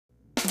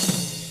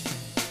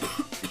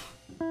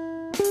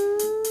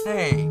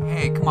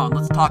Hey, come on,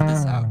 let's talk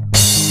this out.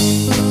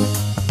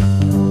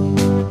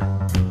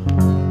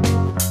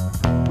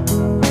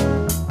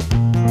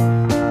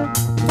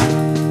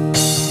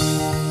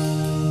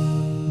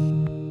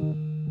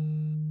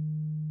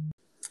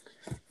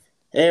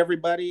 Hey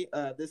everybody,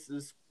 this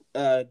is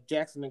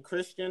Jackson and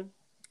Christian.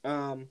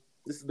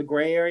 This is the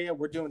gray area.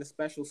 We're doing a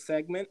special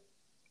segment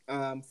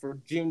for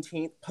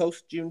Juneteenth,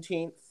 post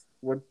Juneteenth.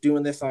 We're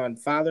doing this on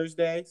Father's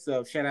Day,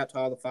 so shout out to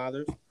all the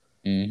fathers.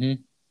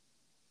 Mm-hmm.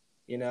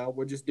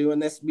 We're just doing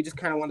this. We just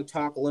kind of want to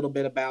talk a little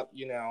bit about,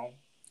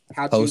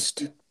 how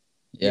Post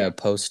Yeah.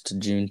 post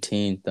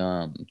Juneteenth.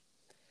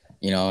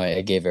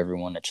 It gave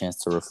everyone a chance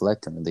to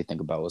reflect and really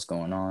think about what's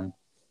going on.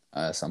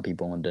 Some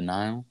people in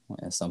denial,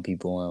 and some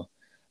people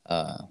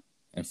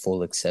in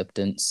full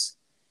acceptance.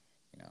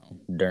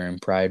 During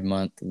Pride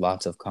Month,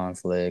 lots of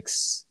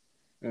conflicts.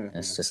 Mhm.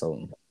 It's just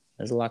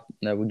there's a lot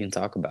that we can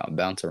talk about,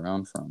 bounce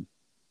around from.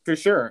 For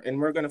sure, and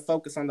we're going to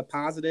focus on the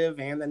positive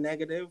and the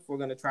negative. We're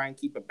going to try and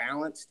keep it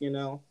balanced.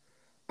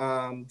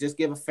 Just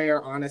give a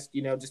fair, honest,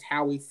 just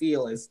how we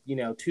feel as,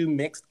 two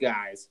mixed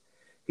guys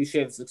who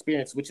share this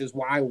experience, which is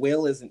why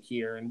Will isn't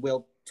here. And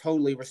Will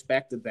totally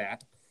respected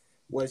that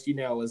is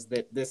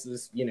that this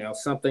is,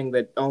 something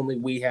that only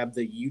we have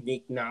the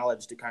unique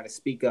knowledge to kind of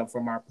speak of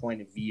from our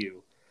point of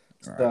view.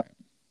 Right.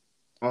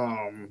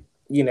 So,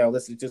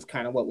 this is just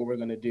kind of what we're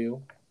going to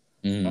do.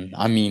 Mm-hmm.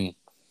 I mean,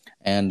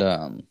 and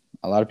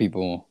a lot of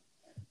people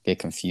get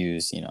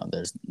confused.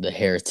 There's the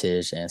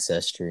heritage,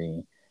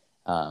 ancestry,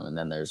 and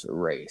then there's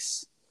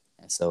race,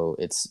 and so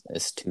it's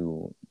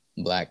two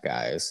black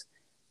guys,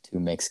 two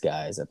mixed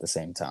guys at the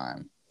same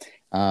time.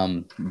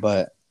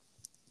 But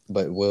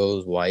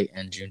Will's white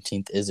and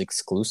Juneteenth is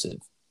exclusive,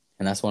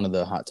 and that's one of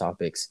the hot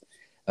topics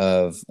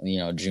of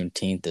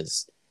Juneteenth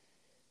is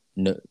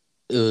it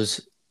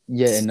was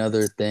yet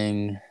another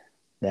thing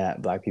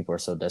that black people are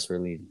so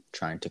desperately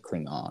trying to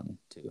cling on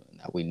to,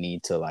 that we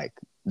need to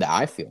that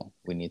I feel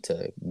we need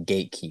to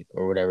gatekeep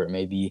or whatever it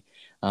may be,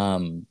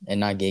 and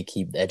not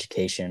gatekeep the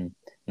education,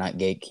 not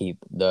gatekeep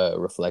the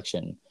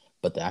reflection,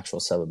 but the actual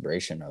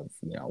celebration of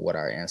what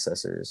our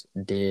ancestors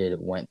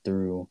went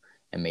through,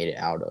 and made it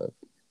out of.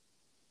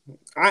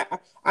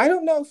 I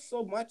don't know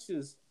so much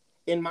as,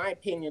 in my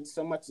opinion,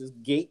 so much as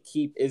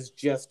gatekeep is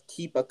just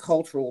keep a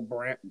cultural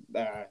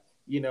boundary.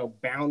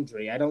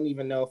 I don't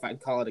even know if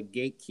I'd call it a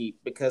gatekeep,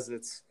 because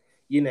it's,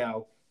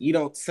 you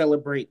don't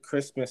celebrate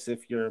Christmas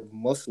if you're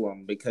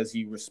Muslim because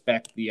you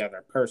respect the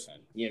other person.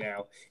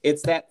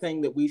 It's that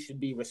thing that we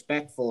should be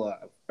respectful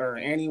of, or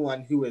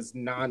anyone who is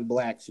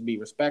non-black should be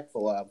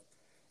respectful of,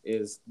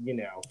 is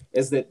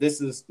that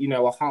this is,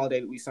 a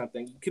holiday that we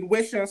something you can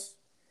wish us,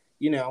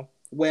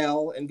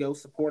 well, and go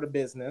support a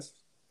business,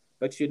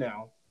 but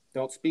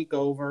don't speak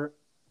over,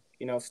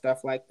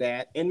 stuff like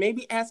that, and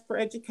maybe ask for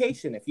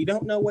education. If you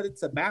don't know what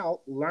it's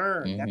about,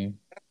 learn. That's Mm-hmm.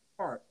 the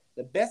part.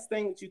 The best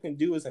thing that you can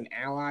do as an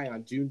ally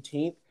on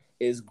Juneteenth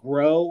is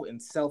grow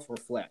and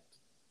self-reflect.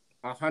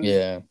 100.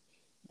 Yeah,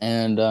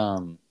 and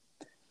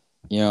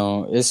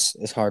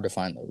it's hard to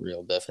find the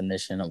real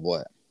definition of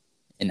what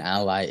an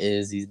ally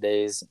is these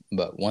days.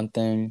 But one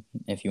thing,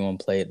 if you want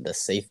to play it the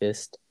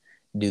safest,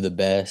 do the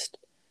best,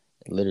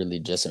 literally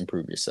just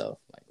improve yourself.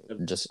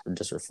 Just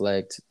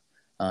reflect.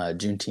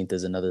 Juneteenth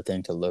is another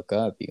thing to look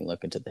up. You can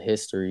look into the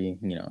history.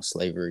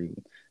 Slavery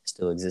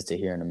still existed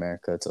here in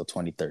America till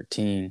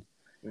 2013,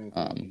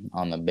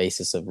 on the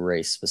basis of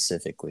race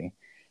specifically,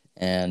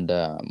 and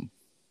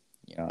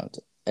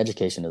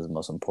education is the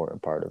most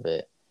important part of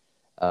it.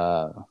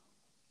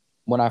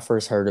 When I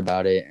first heard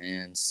about it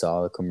and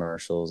saw the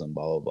commercials and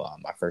blah blah blah,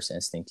 my first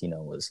instinct,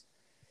 was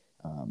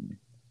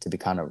to be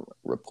kind of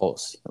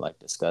repulsed,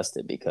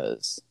 disgusted,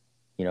 because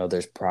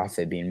there's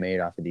profit being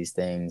made off of these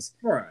things.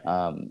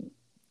 Right.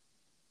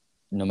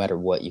 No matter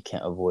what, you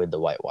can't avoid the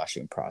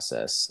whitewashing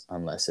process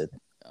unless it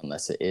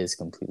is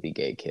completely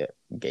gate kept.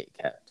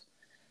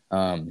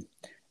 And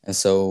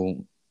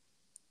so,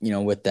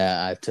 with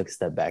that, I took a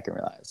step back and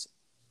realized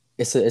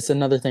it's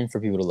another thing for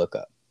people to look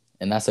up,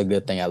 and that's a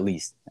good thing. At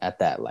least at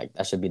that,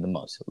 that should be the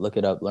most. Look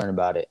it up, learn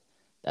about it.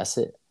 That's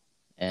it.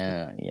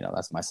 And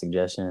that's my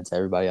suggestion to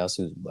everybody else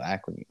who's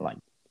black.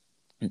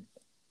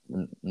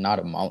 Not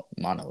a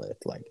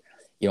monolith.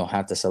 You don't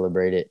have to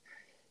celebrate it.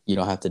 You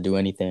don't have to do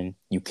anything.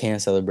 You can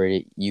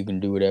celebrate it. You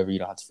can do whatever. You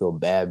don't have to feel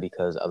bad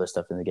because other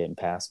stuff isn't getting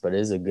passed. But it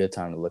is a good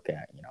time to look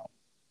at,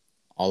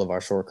 all of our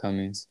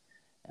shortcomings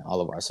and all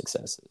of our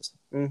successes.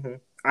 Mm-hmm.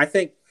 I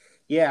think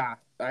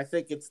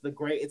it's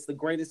the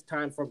greatest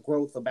time for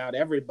growth about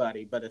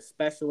everybody, but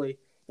especially,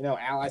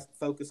 allies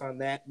focus on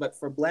that. But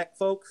for black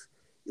folks,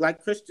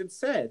 like Christian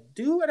said,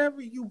 do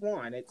whatever you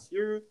want.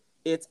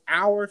 It's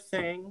our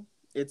thing.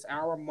 It's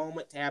our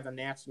moment to have a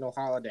national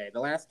holiday. The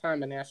last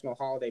time a national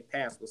holiday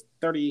passed was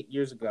 38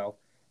 years ago,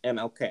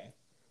 MLK.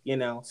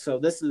 So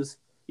this is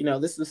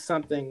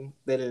something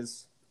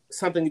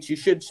that you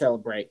should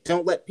celebrate.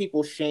 Don't let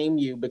people shame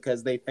you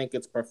because they think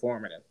it's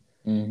performative.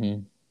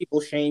 Mm-hmm.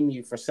 People shame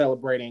you for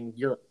celebrating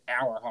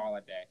our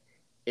holiday.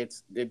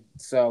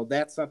 So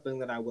that's something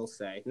that I will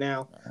say.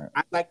 Now, Right.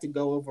 I'd like to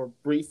go over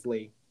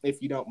briefly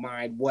if you don't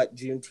mind, what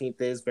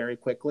Juneteenth is very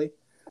quickly.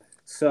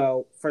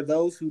 So, for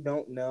those who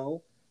don't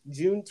know,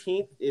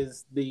 Juneteenth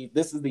is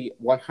this is the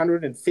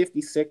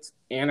 156th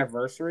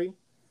anniversary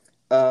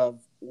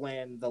of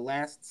when the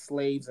last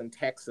slaves in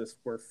Texas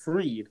were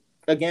freed.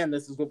 Again,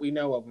 this is what we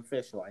know of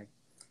officially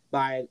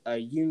by a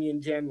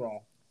Union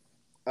general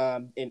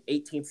in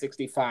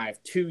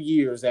 1865, 2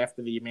 years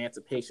after the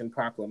Emancipation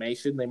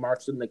Proclamation. They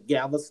marched into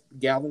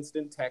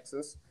Galveston,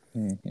 Texas.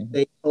 Mm-hmm.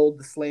 They told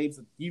the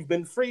slaves, "You've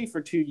been free for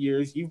 2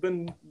 years. You've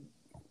been,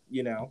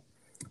 you know,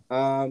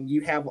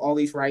 you have all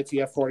these rights.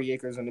 You have 40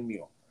 acres and a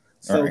mule."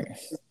 All So, right.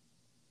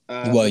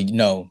 Well,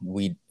 no,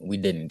 we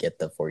didn't get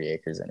the 40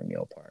 acres and a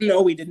mule part.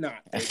 no, we did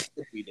not.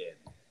 We did.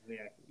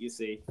 Yeah, you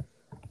see.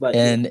 But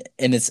and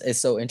it's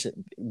so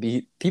interesting.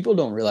 People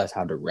don't realize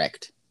how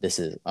direct this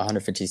is.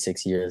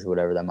 156 years,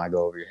 whatever that might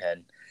go over your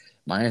head.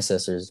 My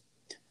ancestors,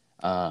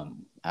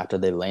 after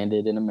they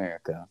landed in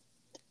America,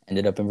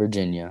 ended up in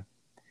Virginia,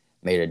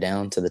 made it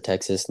down to the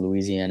Texas,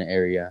 Louisiana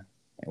area,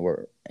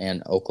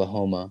 and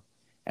Oklahoma,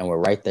 and were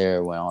right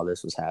there when all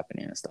this was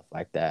happening and stuff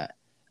like that.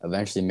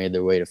 Eventually, made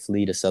their way to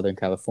flee to Southern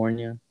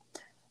California,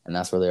 and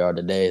that's where they are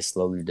today,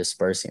 slowly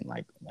dispersing.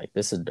 Like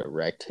this is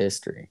direct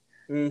history.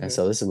 mm-hmm. And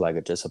so this is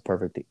like just a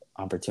perfect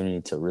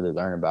opportunity to really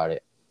learn about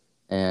it.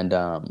 And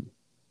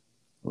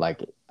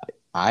like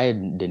I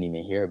didn't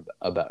even hear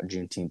about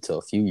Juneteenth till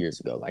a few years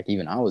ago. Like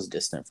even I was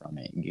distant from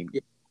it.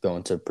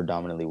 Going to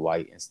predominantly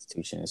white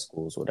institutions,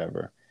 schools,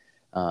 whatever,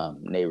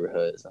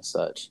 neighborhoods and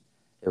such.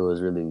 It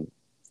was really,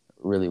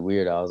 really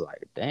weird. I was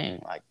like,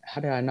 dang, like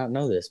how did I not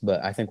know this?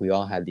 But I think we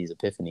all had these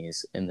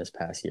epiphanies in this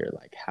past year.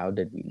 Like how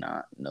did we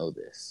not know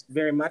this?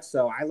 Very much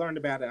so. I learned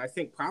about it, I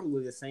think,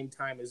 probably the same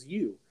time as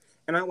you.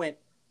 And I went,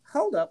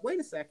 hold up, wait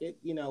a second.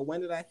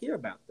 When did I hear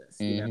about this?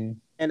 Mm-hmm.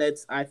 And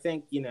I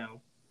think,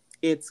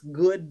 it's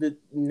good that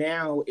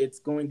now it's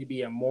going to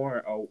be a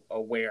more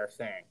aware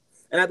thing.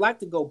 And I'd like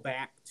to go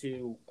back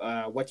to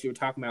what you were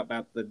talking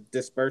about the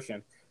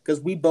dispersion, because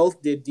we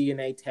both did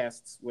DNA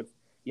tests with,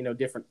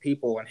 different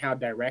people and how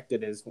direct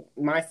it is.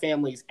 My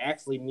family's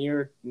actually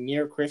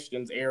near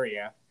Christian's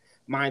area.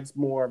 Mine's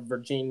more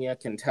Virginia,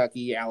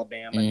 Kentucky,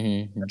 Alabama,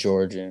 mm-hmm.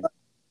 Georgia.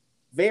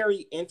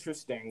 Very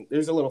interesting.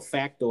 There's a little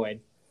factoid.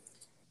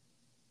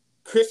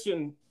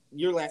 Christian,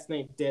 your last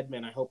name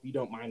Deadman. I hope you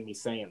don't mind me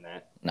saying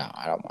that. No,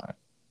 I don't mind.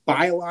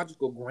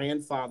 Biological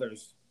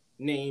grandfather's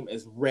name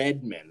is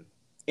Redman,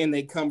 and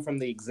they come from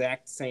the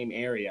exact same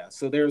area.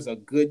 So there's a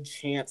good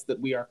chance that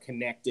we are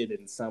connected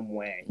in some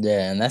way.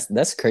 Yeah, and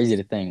that's crazy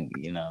to think.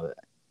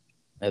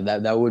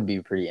 That would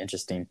be pretty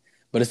interesting.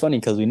 But it's funny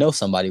because we know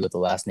somebody with the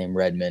last name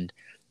Redmond,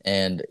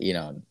 and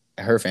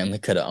her family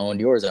could have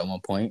owned yours at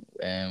one point,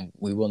 and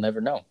we will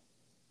never know.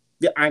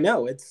 Yeah, I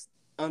know, it's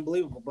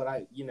unbelievable,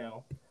 but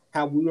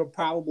how we were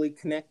probably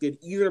connected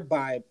either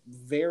by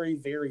very,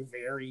 very,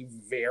 very,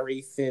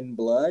 very thin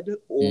blood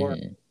or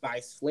by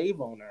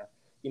slave owner.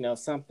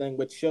 Something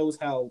which shows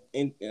how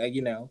the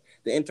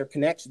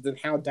interconnections and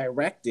how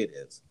direct it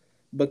is,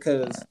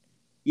 because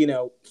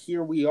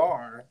here we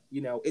are.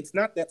 It's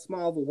not that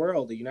small of a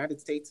world. The United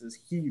States is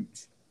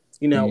huge.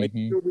 And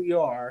here we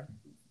are,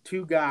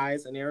 two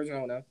guys in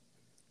Arizona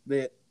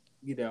that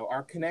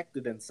are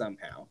connected in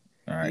somehow.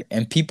 All right.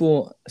 And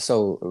people,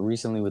 so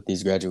recently with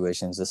these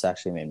graduations, this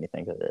actually made me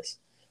think of this,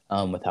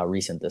 with how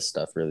recent this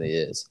stuff really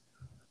is.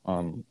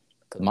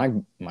 Cause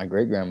my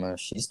great grandma,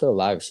 she's still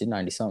alive. She's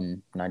 90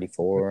 something,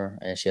 94,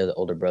 and she has an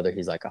older brother.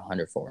 He's like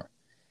 104,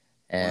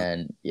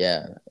 and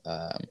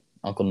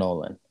Uncle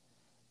Nolan,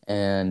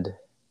 and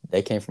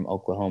they came from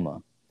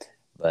Oklahoma,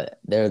 but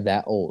they're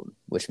that old,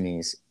 which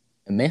means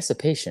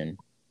emancipation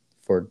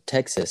for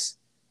Texas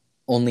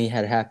only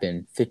had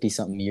happened 50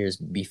 something years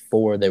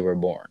before they were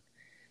born.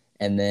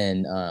 And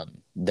then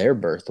their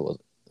birth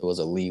was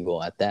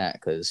illegal at that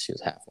because she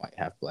was half white,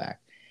 half black,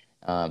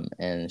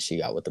 and she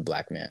got with the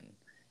black man.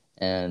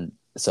 And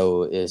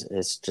so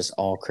it's just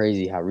all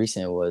crazy how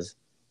recent it was.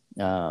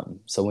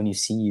 So when you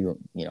see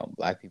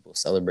black people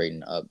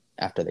celebrating up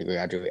after they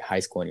graduate high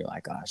school, and you're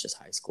like, oh, it's just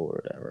high school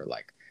or whatever,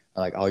 like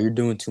oh, you're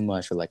doing too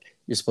much, or like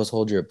you're supposed to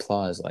hold your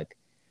applause. Like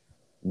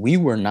we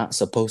were not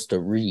supposed to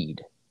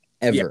read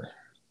ever.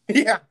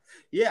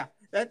 Yeah.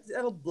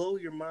 That'll blow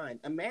your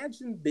mind.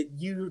 Imagine that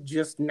you're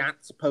just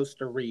not supposed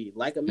to read.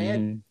 Like,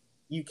 imagine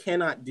you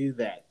cannot do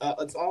that.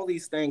 It's all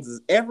these things.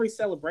 Is every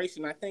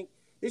celebration, I think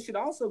this should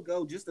also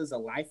go just as a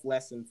life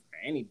lesson for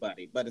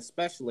anybody, but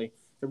especially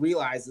to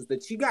realize is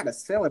that you got to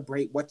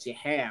celebrate what you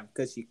have,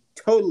 because you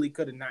totally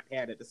could have not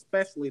had it,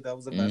 especially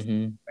those of us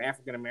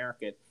African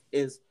American,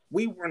 is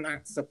we were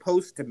not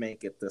supposed to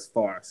make it this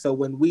far. So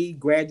when we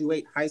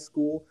graduate high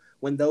school,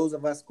 when those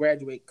of us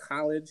graduate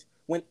college,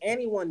 when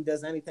anyone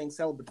does anything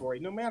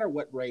celebratory, no matter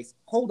what race,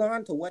 hold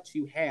on to what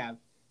you have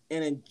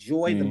and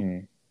enjoy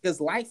them,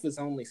 because life is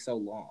only so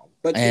long.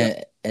 But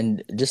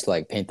and just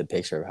like paint the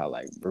picture of how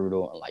like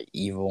brutal and like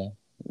evil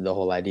the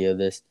whole idea of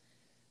this.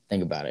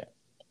 Think about it.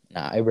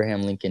 Now,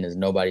 Abraham Lincoln is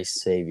nobody's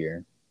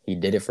savior. He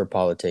did it for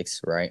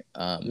politics, right?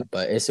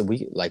 But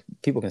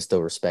people can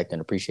still respect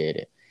and appreciate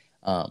it.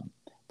 But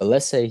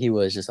let's say he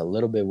was just a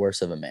little bit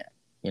worse of a man.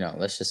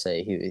 let's just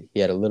say he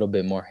had a little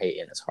bit more hate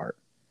in his heart,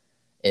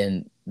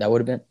 and that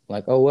would have been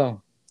like, oh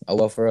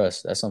well for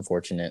us. That's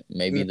unfortunate.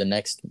 Maybe the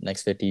next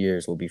 50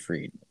 years will be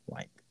freed.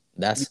 Like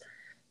that's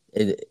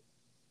it.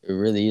 It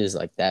really is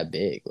like that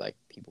big. Like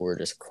people were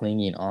just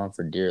clinging on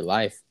for dear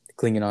life,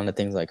 clinging on to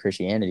things like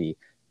Christianity,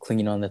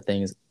 clinging on to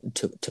things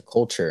to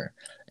culture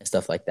and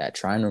stuff like that,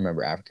 trying to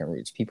remember African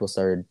roots. People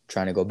started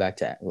trying to go back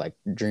to like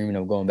dreaming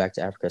of going back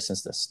to Africa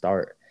since the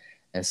start.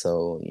 And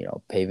so,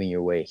 paving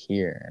your way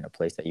here in a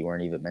place that you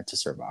weren't even meant to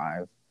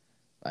survive,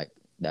 like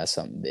that's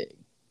something big.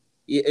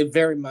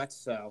 Very much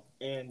so.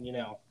 And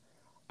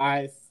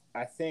I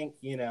I think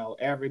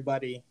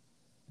everybody,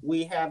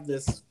 we have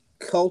this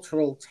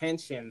cultural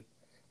tension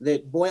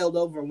that boiled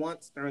over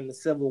once during the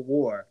Civil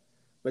War,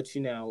 but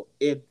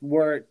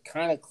we're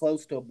kind of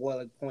close to a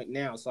boiling point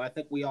now. So I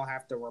think we all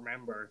have to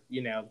remember,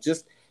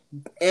 just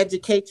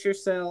educate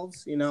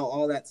yourselves,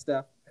 all that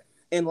stuff.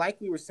 And like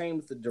we were saying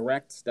with the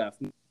direct stuff,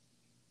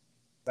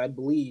 I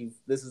believe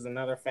this is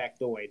another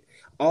factoid.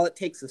 All it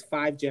takes is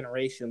 5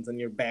 generations and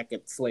you're back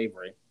at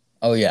slavery.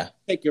 Oh yeah.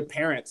 Take your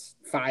parents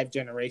 5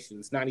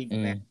 generations, not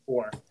even that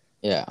 4.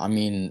 Yeah, I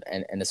mean,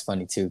 and it's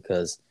funny too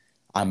because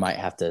I might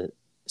have to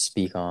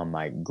speak on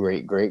my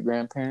great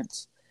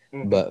grandparents,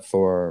 but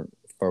for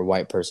a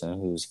white person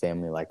whose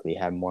family likely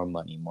had more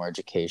money, more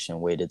education,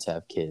 waited to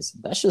have kids,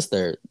 that's just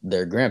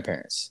their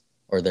grandparents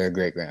or their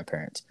great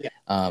grandparents. Yeah.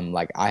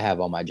 Like I have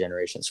all my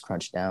generations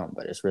crunched down,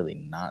 but it's really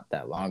not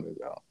that long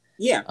ago.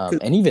 Yeah.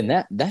 And even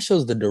that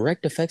shows the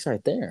direct effects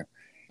right there.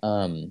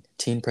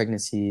 Teen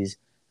pregnancies,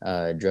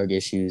 drug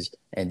issues,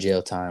 and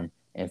jail time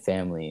and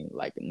family,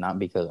 like not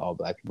because all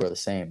black people are the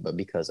same, but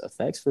because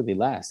effects really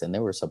last, and they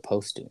were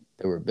supposed to.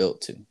 They were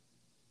built to.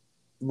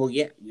 Well,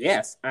 yeah,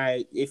 yes.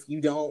 If you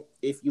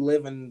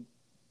live in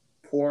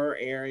poor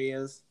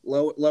areas,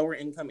 lower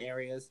income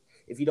areas,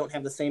 if you don't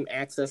have the same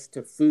access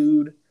to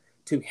food,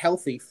 to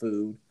healthy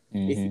food,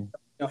 if you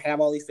don't have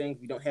all these things,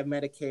 if you don't have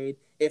Medicaid,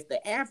 if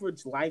the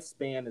average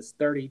lifespan is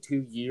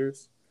 32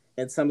 years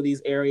in some of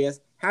these areas,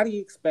 how do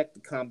you expect to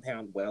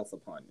compound wealth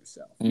upon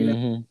yourself?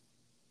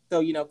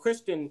 So,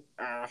 Christian,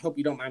 I hope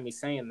you don't mind me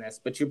saying this,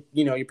 but your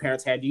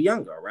parents had you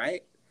younger,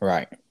 right?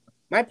 Right.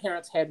 My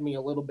parents had me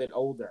a little bit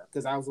older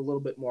because I was a little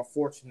bit more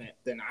fortunate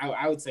than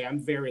I would say. I'm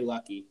very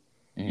lucky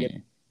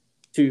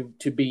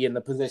to be in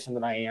the position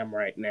that I am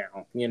right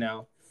now,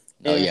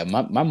 Oh yeah,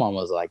 my mom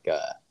was like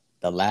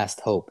the last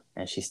hope,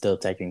 and she still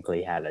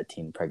technically had a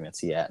teen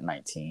pregnancy at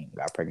 19,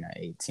 got pregnant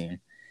at 18.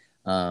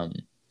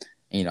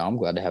 I'm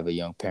glad to have a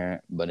young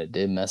parent, but it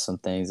did mess some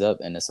things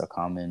up, and it's a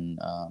common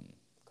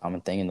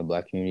thing in the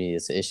Black community.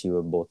 It's an issue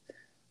of both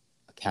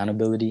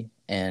accountability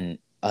and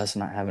us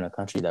not having a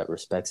country that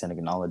respects and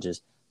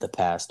acknowledges the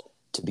past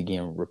to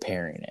begin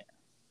repairing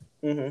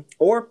it.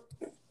 Or,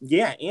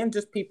 yeah, and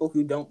just people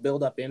who don't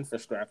build up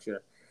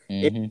infrastructure.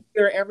 If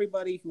you're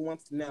everybody who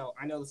wants to know,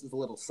 I know this is a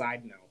little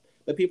side note,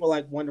 but people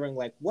like wondering,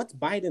 like, what's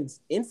Biden's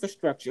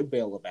infrastructure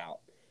bill about?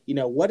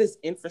 What does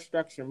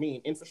infrastructure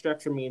mean?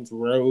 Infrastructure means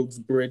roads,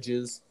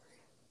 bridges,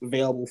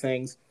 available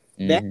things.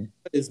 That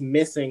is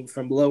missing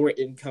from lower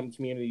income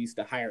communities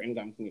to higher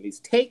income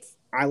communities.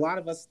 A lot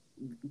of us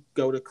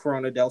go to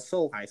Corona del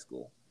Sol High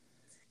School.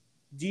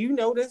 Do you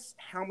notice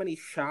how many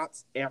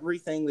shops,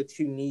 everything that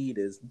you need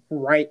is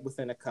right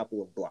within a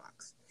couple of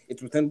blocks?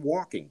 It's within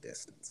walking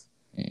distance.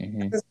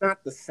 It's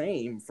not the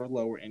same for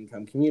lower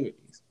income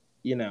communities.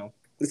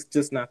 It's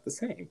just not the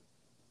same.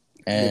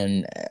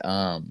 And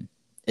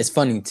it's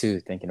funny too,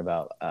 thinking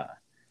about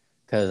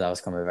because I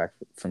was coming back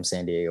from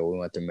San Diego, we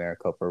went to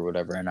Maricopa or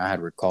whatever, and I had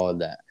recalled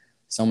that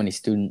so many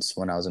students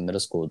when I was in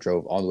middle school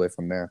drove all the way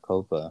from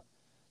Maricopa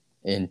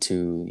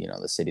into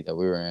the city that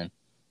we were in,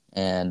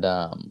 and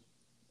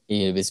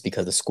it's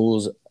because the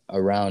schools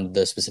around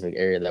the specific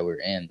area that we were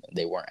in,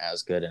 they weren't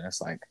as good, and it's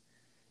like,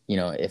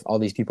 if all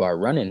these people are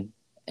running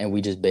and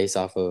we just base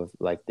off of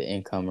like the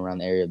income around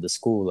the area of the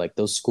school, like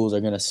those schools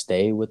are gonna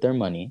stay with their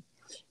money,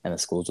 and the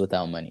schools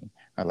without money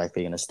are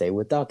likely gonna stay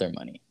without their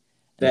money.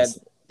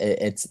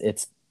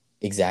 It's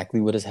exactly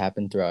what has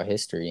happened throughout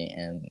history,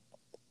 and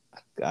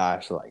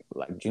gosh, like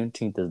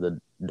Juneteenth is the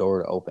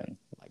door to open.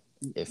 Like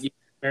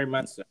very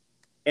much so.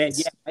 And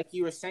yeah, like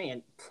you were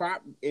saying,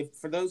 if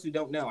for those who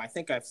don't know, I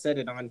think I've said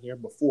it on here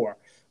before,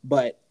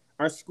 but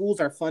our schools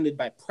are funded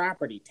by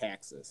property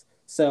taxes.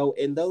 So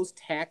in those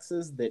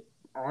taxes that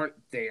aren't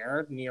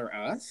there near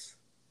us,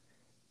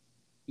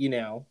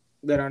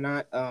 that are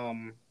not,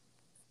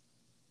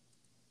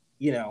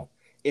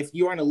 if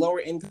you're on a lower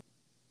income,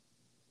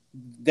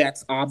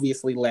 that's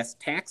obviously less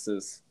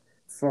taxes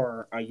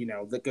for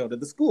that go to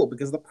the school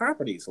because the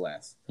property's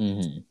less.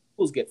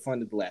 Schools get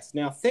funded less.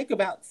 Now think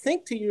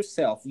to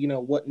yourself,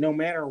 what, no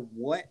matter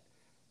what,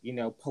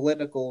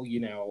 political,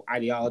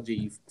 ideology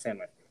you stand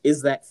with,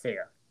 is that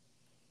fair?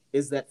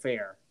 Is that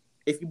fair?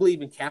 If you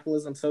believe in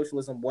capitalism,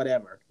 socialism,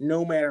 whatever,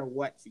 no matter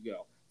what you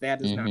go,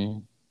 that is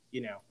not,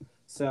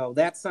 So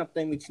that's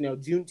something that,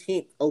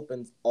 Juneteenth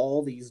opens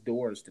all these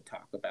doors to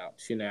talk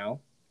about,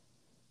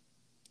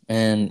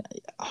 And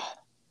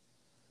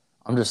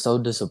I'm just so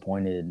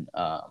disappointed.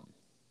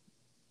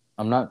 I'm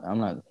I'm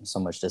not so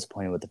much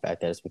disappointed with the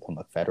fact that it's become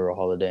a federal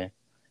holiday,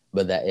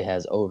 but that it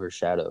has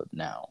overshadowed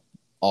now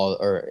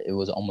or it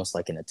was almost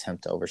like an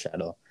attempt to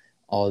overshadow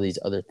all these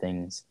other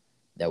things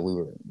that we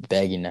were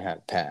begging to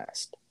have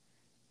passed.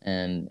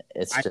 And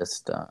it's I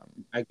just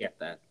I get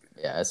that.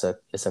 yeah,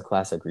 it's a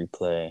classic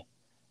replay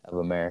of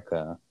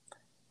America,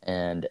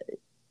 and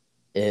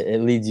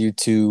it leads you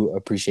to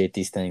appreciate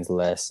these things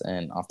less,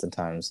 and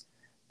oftentimes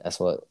that's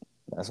what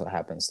that's what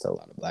happens to a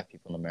lot of Black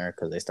people in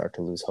America. They start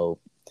to lose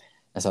hope,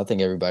 and so I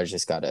think everybody's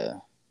just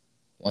gotta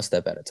one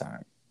step at a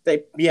time.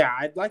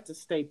 I'd like to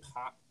stay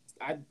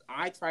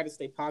I try to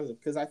stay positive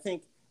because I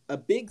think a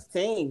big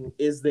thing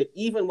is that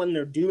even when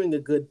they're doing a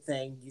good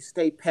thing, you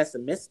stay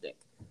pessimistic.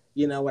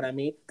 You know what I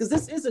mean? Because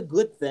this is a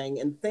good thing,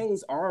 and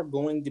things are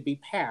going to be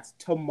passed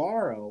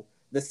tomorrow.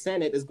 The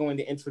Senate is going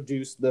to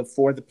introduce the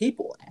For the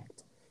People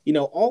Act. You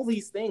know, all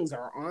these things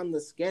are on the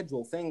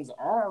schedule. Things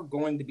are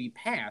going to be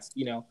passed.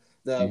 You know,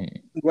 the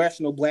Mm.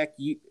 Congressional Black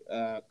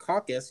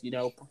Caucus, you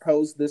know,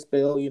 proposed this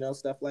bill. You know,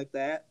 stuff like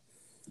that.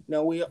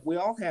 No, we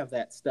all have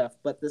that stuff,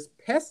 but this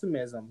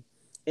pessimism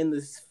and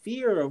this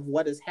fear of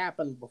what has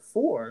happened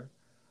before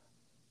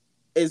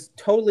is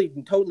totally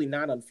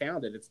not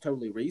unfounded. It's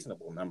totally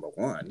reasonable. Number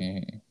one,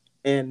 Mm.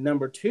 and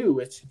number two,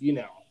 it's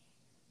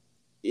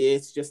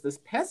it's just this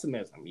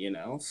pessimism. You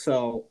know,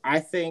 so I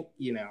think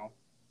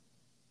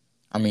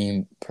I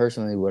mean,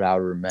 personally, what I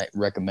would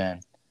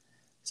recommend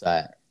so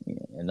that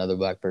another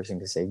Black person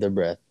can save their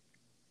breath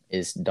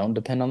is don't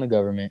depend on the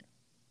government.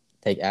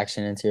 Take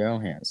action into your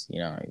own hands.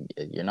 You know,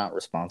 you're not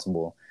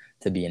responsible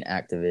to be an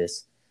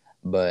activist,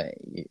 but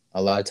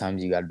a lot of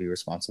times you got to be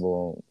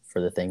responsible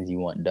for the things you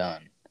want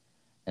done.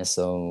 And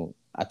so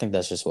I think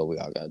that's just what we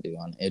all got to do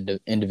on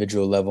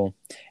individual level,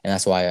 and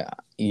that's why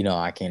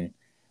I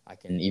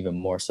can even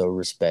more so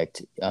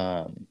respect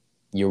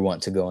your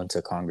want to go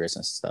into Congress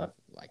and stuff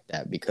like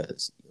that,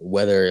 because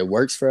whether it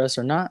works for us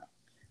or not,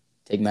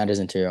 take matters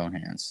into your own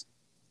hands.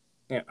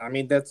 yeah. I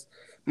mean that's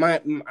my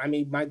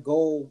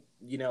goal.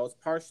 You know, is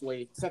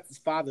partially since it's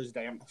Father's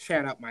Day. I'm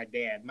shout out my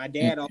dad. My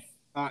dad Mm. also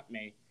taught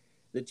me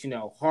that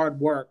hard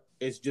work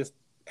is just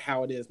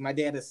how it is. My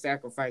dad has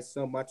sacrificed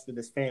so much for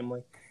this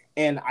family,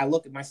 and I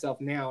look at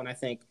myself now and I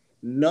think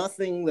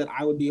nothing that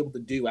I would be able to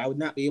do, I would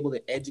not be able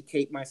to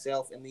educate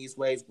myself in these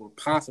ways were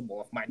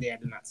possible if my dad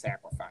did not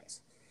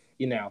sacrifice.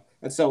 You know,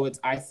 and so it's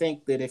I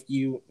think that if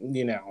you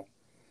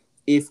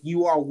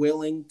are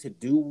willing to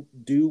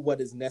do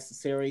what is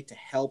necessary to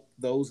help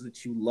those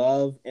that you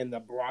love in the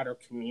broader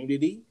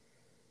community,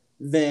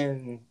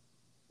 then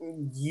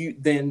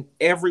then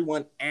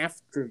everyone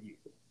after you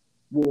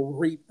will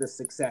reap the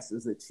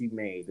successes that you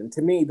made. And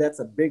to me, that's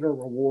a bigger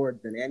reward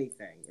than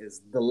anything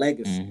is the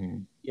legacy. Mm-hmm.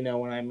 You know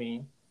what I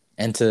mean?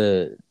 And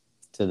to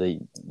the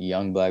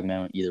young Black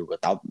man, either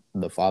without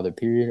the father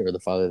period or the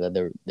father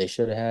that they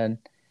should have had,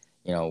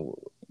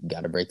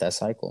 got to break that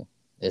cycle.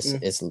 It's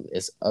Mm.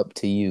 it's up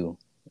to you.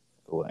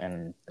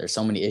 And there's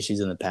so many issues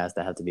in the past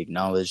that have to be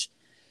acknowledged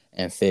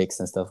and fixed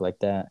and stuff like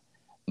that.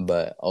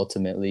 But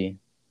ultimately,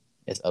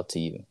 it's up to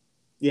you.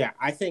 And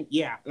I think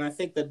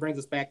that brings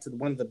us back to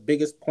one of the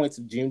biggest points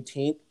of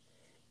Juneteenth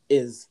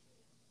is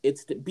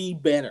it's to be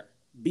better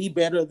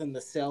than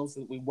the selves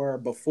that we were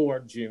before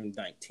June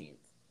 19th.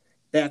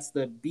 That's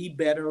the be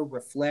better,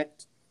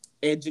 reflect,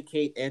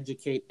 educate,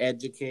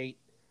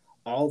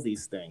 all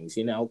these things,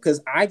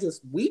 because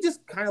we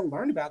just kind of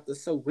learned about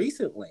this so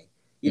recently,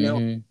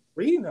 Mm-hmm.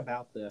 reading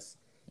about this,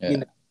 you Yeah.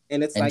 know,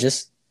 and it's And like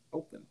just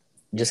open.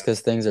 just because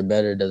things are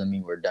better doesn't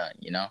mean we're done.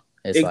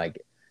 It's Ex-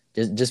 like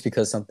just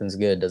because something's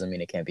good doesn't mean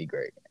it can't be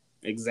great.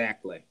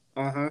 exactly.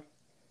 Uh-huh.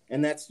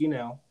 And that's,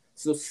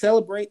 so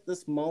celebrate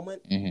this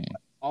moment, Mm-hmm.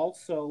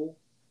 also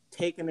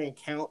take into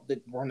account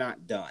that we're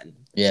not done.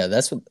 Yeah,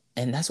 that's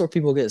where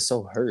people get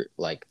so hurt.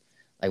 Like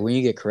when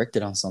you get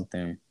corrected on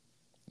something,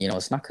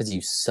 it's not because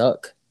you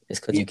suck. It's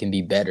because Yeah, you can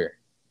be better.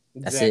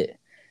 That's exactly. it.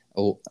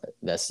 Oh,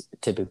 that's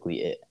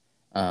typically it.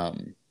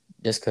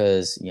 Just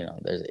because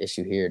there's an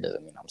issue here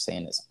doesn't mean I'm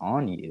saying it's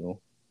on you.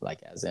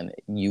 Like as in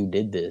you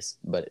did this,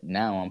 but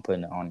now I'm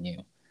putting it on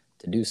you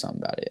to do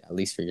something about it, at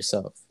least for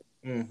yourself.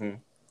 Mm-hmm.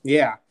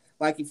 Yeah.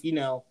 Like if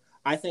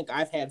I think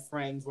I've had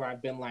friends where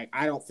I've been like,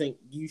 I don't think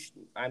you should.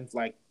 I'm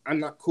like, I'm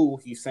not cool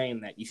with you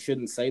saying that. You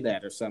shouldn't say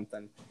that or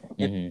something.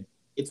 And Mm-hmm.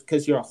 it's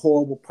because you're a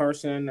horrible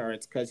person, or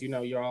it's because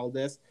you're all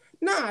this.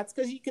 Nah, it's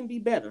because you can be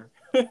better.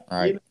 All you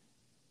right. know,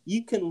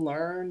 you can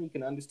learn, you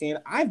can understand.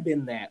 I've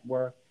been that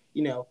where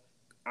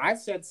I've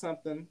said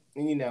something,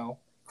 and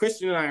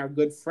Christian and I are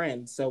good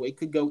friends, so it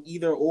could go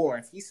either or.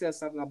 If he says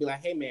something, I'll be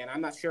like, hey man,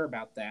 I'm not sure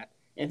about that,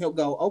 and he'll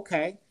go,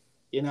 okay,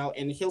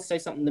 and he'll say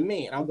something to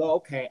me, and I'll go,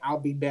 okay, I'll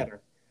be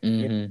better. You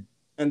know? Mm-hmm.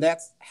 And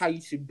that's how you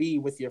should be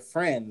with your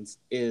friends.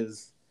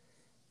 Is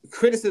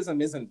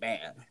criticism isn't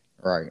bad.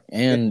 Right.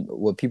 And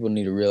what people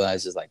need to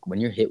realize is like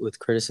when you're hit with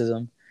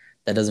criticism,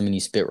 that doesn't mean you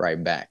spit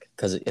right back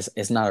because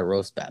it's not a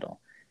roast battle.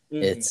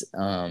 Mm-hmm. It's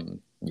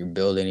you're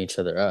building each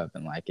other up,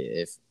 and like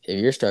if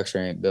your structure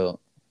ain't built,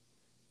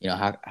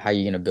 how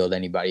you gonna build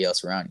anybody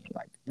else around you?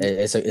 Like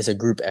it's a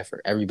group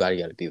effort. Everybody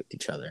got to be with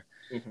each other,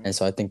 Mm-hmm. and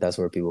so I think that's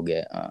where people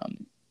get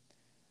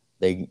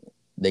they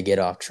they get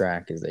off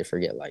track is they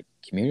forget like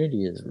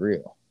community is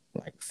real.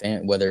 Like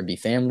whether it be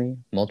family,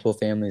 multiple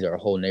families, or a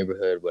whole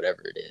neighborhood,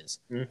 whatever it is.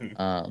 Mm-hmm.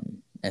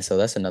 And so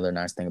that's another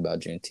nice thing about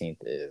Juneteenth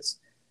is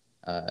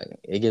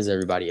it gives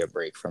everybody a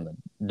break from the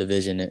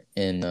division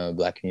in the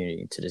Black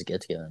community to just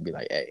get together and be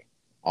like, hey,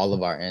 all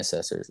of our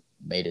ancestors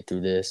made it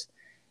through this,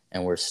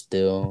 and we're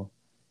still,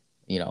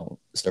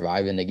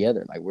 surviving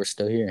together. Like we're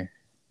still here.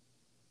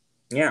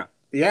 Yeah.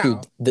 Yeah.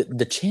 Dude,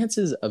 the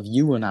chances of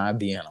you and I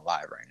being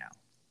alive right now.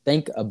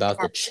 Think about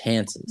the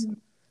chances.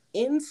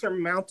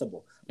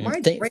 Insurmountable.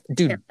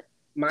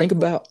 Think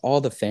about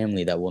all the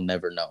family that we'll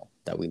never know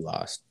that we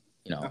lost,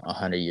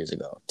 100 years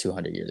ago,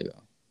 200 years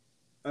ago.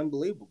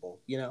 Unbelievable,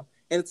 And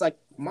it's like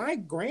my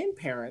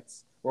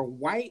grandparents were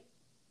white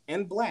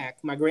and Black.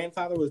 My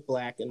grandfather was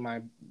Black and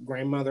my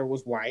grandmother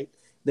was white.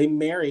 They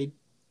married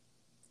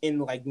in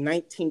like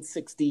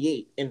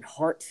 1968 in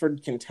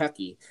Hartford,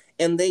 Kentucky,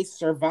 and they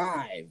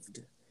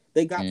survived.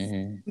 They got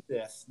through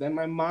this. Then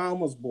my mom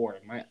was born,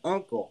 my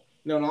uncle,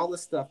 and all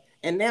this stuff.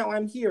 And now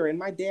I'm here, and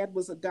my dad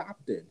was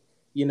adopted.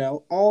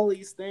 All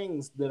these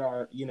things that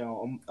are,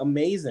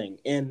 amazing.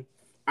 And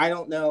I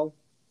don't know.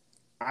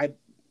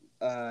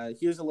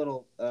 Here's a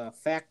little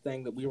fact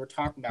thing that we were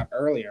talking about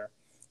earlier,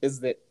 is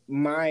that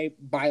my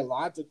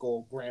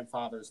biological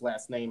grandfather's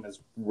last name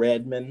is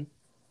Redman,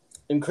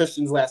 and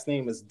Christian's last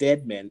name is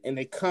Deadman, and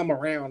they come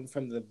around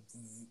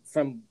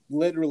from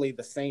literally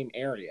the same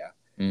area.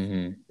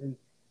 Mm-hmm.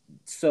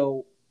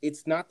 So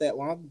it's not that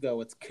long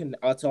ago.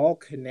 It's all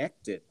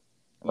connected,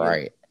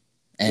 right?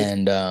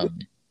 And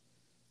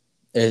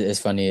it's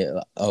funny.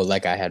 Oh,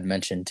 like I had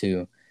mentioned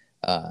too,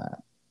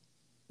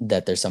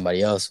 that there's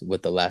somebody else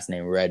with the last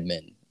name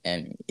Redmond,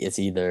 and it's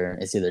either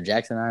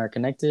Jackson and I are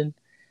connected,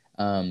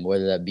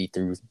 whether that be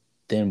through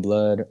thin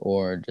blood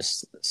or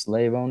just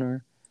slave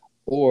owner,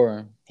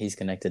 or he's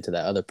connected to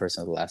that other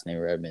person's last name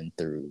Redmond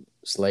through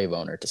slave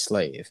owner to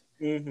slave.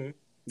 Mm-hmm.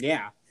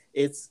 Yeah,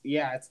 it's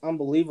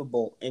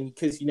unbelievable, and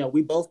because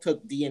we both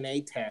took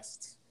DNA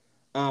tests.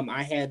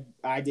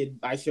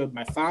 I showed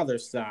my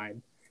father's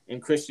side,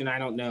 and Christian, I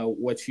don't know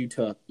what you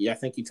took. Yeah, I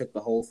think you took the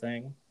whole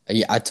thing.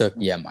 Yeah, I took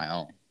my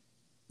own.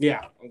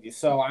 Yeah. Okay.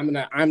 So I'm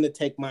gonna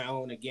take my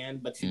own again,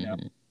 but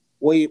and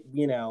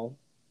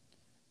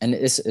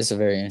it's a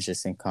very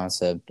interesting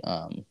concept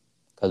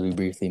because we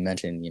briefly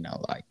mentioned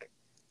like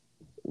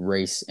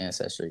race,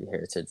 ancestry,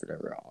 heritage,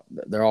 whatever.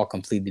 They're all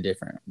completely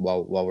different.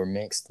 While we're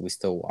mixed, we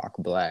still walk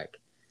Black,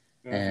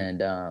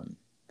 and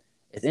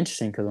it's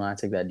interesting because when I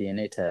took that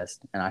DNA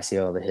test and I see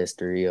all the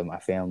history of my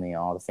family,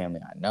 all the family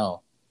I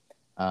know,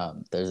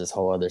 there's this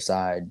whole other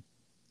side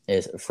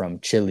is from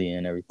Chile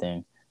and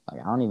everything.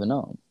 Like I don't even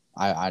know them.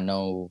 I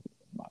know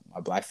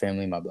my Black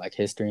family, my Black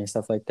history and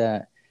stuff like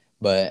that,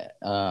 but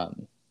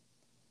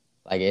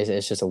like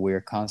it's just a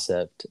weird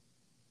concept,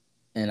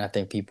 and I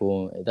think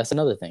that's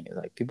another thing is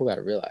like people got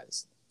to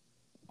realize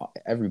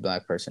every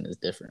Black person is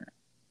different,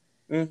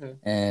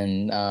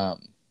 and I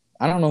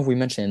don't know if we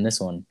mentioned in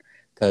this one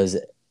because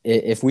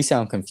if we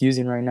sound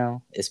confusing right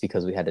now, it's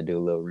because we had to do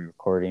a little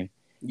re-recording.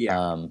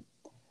 Yeah.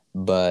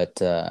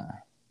 But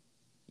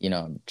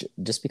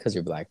just because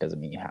you're Black doesn't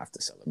mean you have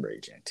to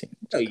celebrate Juneteenth.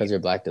 Just because you're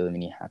Black doesn't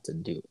mean you have to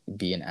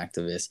be an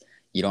activist.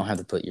 You don't have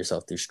to put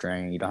yourself through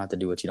strain. You don't have to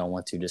do what you don't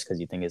want to just because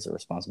you think it's a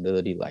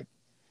responsibility. Like,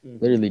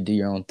 literally do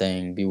your own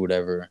thing, be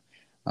whatever.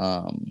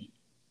 I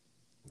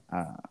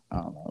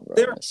don't know, bro.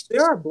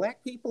 There are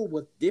Black people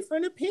with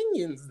different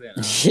opinions than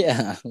us.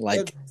 Yeah,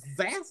 like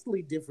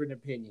vastly different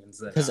opinions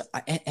than us. Because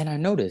I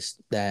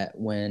noticed that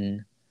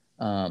when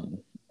a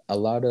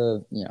lot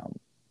of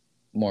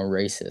more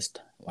racist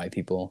white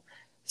people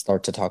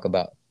start to talk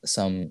about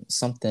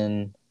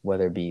something,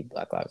 whether it be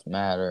Black Lives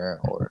Matter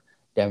or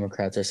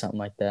Democrats or something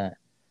like that,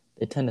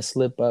 they tend to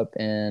slip up,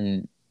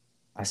 and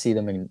I see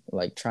them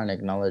like trying to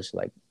acknowledge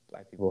like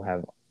Black people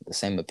have the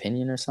same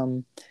opinion or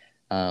something.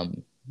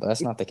 But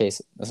that's not the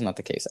case. That's not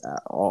the case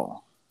at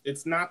all.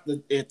 It's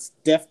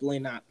definitely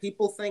not.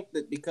 People think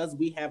that because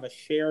we have a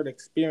shared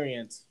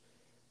experience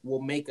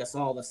will make us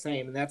all the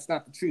same, and that's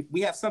not the truth.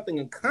 We have something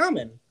in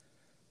common,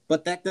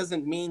 but that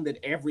doesn't mean that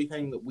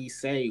everything that we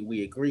say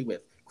we agree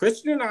with.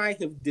 Christian and I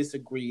have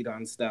disagreed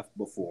on stuff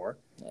before.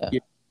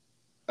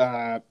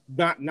 Yeah.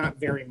 Not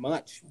very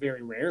much,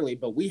 very rarely,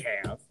 but we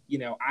have.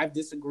 I've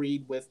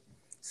disagreed with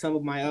some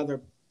of my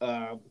other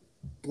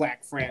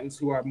Black friends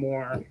who are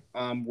more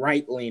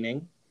right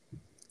leaning.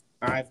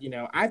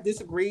 I've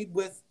disagreed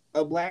with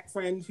a Black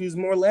friend who's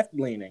more left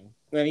leaning,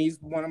 and he's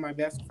one of my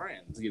best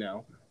friends.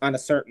 On a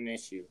certain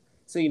issue.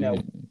 So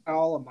we're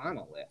all a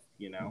monolith.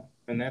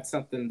 And that's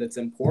something that's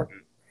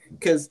important.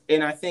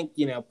 And I think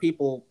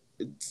people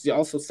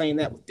also saying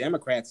that with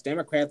Democrats.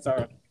 Democrats are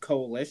a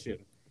coalition.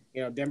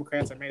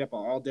 Democrats are made up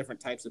of all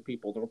different types of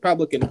people. The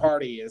Republican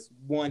Party is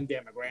one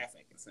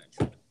demographic,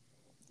 essentially.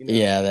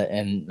 Yeah,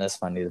 and that's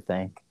funny to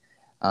think.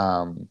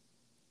 But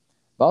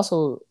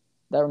also,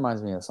 that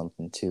reminds me of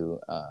something, too.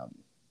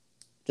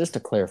 Just to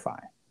clarify,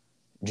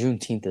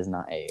 Juneteenth is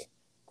not a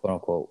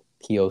quote-unquote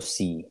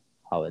POC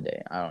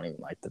holiday. I don't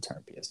even like the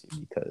term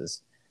POC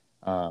because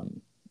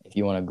if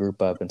you want to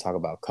group up and talk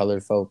about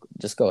colored folk,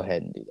 just go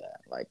ahead and do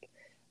that. Like,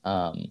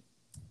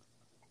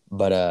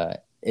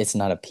 but it's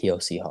not a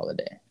POC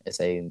holiday. It's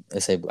a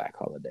Black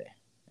holiday,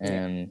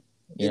 and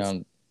you It's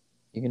know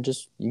you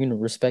can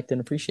respect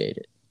and appreciate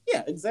it.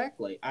 Yeah,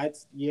 exactly.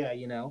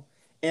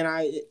 And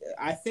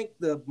I think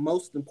the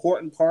most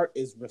important part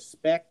is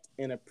respect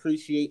and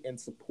appreciate and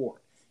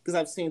support, because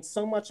I've seen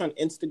so much on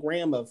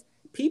Instagram of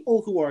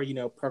people who are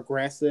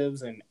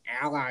progressives and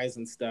allies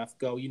and stuff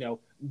go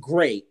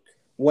great,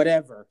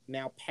 whatever,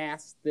 now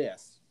past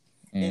this.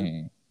 And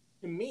Mm.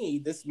 to me,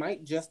 this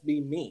might just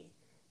be me,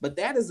 but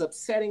that is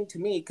upsetting to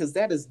me because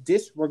that is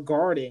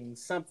disregarding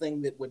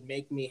something that would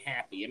make me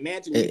happy.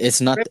 Imagine you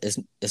It's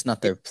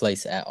not their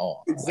place at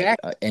all. Like,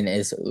 exactly. and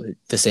it's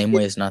the same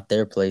way it's not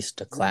their place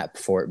to clap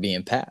for it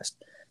being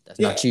passed. That's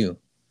Yeah. not you.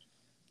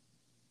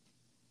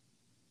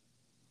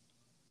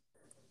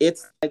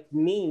 It's like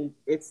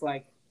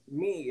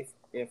me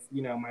if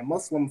my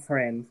Muslim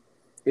friend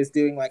is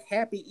doing like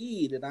happy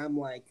Eid and I'm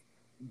like,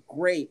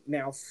 great,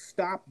 now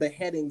stop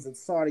beheadings in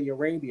Saudi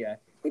Arabia.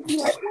 It'd be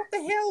like, what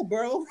the hell,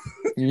 bro?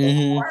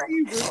 Mm-hmm. Why are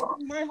you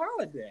ruining my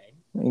holiday?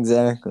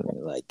 Exactly.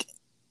 Like,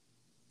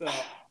 So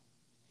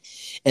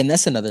and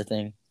that's another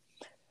thing.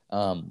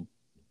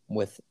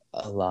 With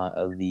a lot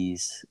of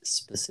these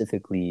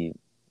specifically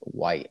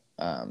white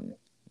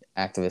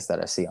activists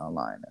that I see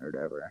online or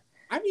whatever,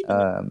 I've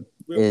even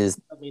is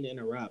I mean to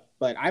interrupt,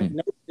 but I've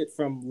noticed it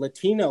from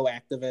Latino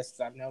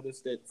activists. I've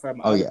noticed it from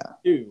others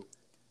too.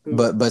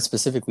 But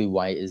specifically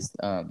white is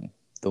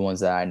the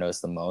ones that I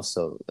notice the most.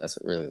 So that's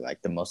really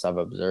like the most I've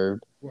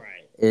observed.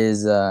 Right.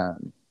 Is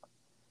in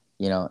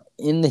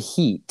the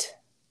heat,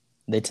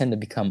 they tend to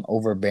become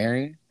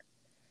overbearing.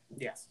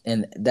 Yes.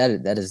 And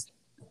that is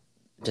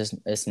just,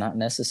 it's not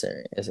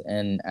necessary.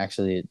 And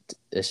actually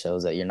it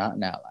shows that you're not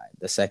an ally.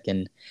 The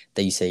second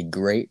that you say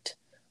great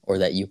or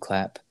that you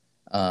clap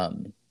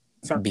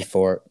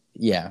before,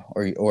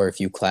 or if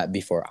you clap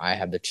before I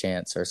have the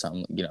chance or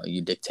something,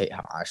 you dictate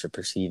how I should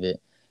perceive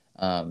it,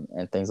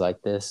 and things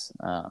like this.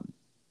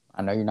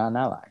 I know you're not an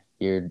ally.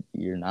 You're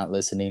not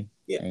listening,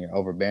 and you're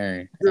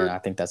overbearing. And I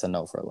think that's a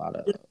no for a lot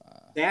of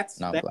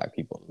non-Black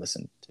people to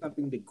listen to.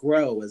 Something to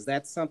grow. Is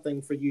that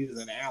something for you as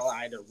an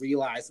ally to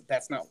realize that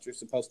that's not what you're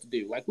supposed to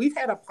do? Like, we've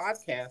had a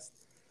podcast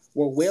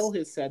where Will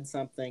has said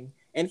something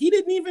and he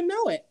didn't even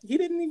know it. He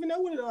didn't even know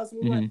what it was.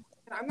 And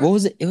Mm-hmm. What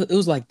was it? It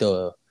was like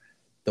the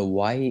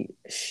white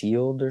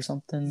shield or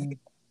something.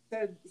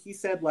 He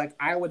said like,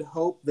 I would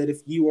hope that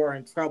if you are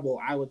in trouble,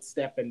 I would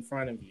step in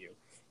front of you.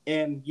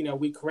 And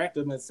we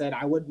corrected him and said,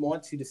 I wouldn't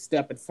want you to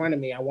step in front of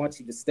me. I want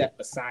you to step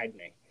beside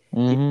me.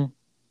 Mm-hmm.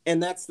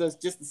 And that's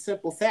just a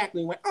simple fact.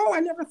 And he went, oh,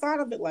 I never thought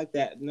of it like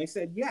that. And they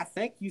said, yeah,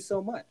 thank you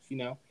so much.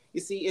 You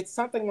see, it's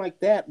something like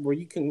that where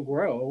you can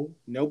grow.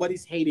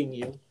 Nobody's hating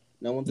you.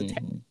 No one's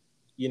attacking.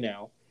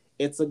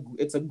 It's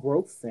a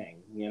growth thing.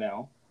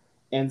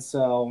 And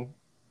so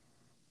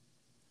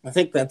I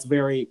think that's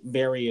very,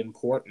 very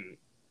important.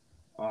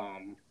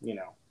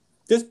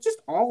 Just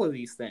all of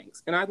these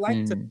things. And I'd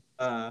like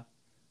to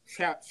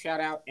shout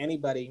out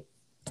anybody.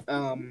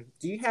 Do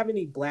you have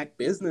any Black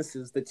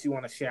businesses that you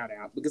want to shout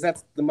out? Because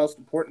that's the most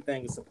important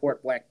thing, is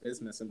support Black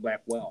business and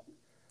Black wealth.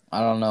 I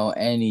don't know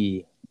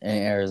any in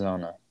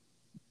Arizona.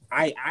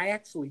 I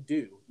actually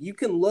do. You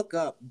can look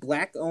up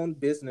Black-owned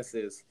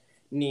businesses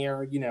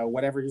near,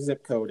 whatever your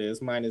zip code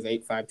is. Mine is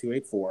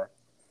 85284.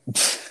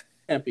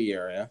 Tempe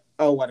area.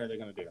 Oh, what are they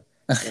going to do?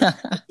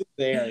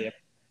 The area.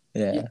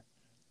 Yeah.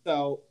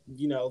 So,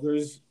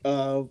 there's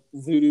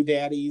Voodoo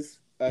Daddies,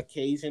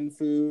 Cajun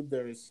food.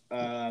 There's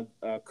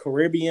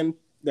Caribbean.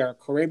 There are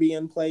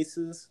Caribbean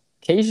places.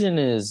 Cajun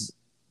is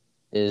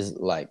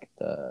like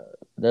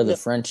they're the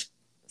French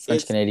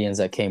Canadians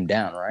that came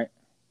down, right?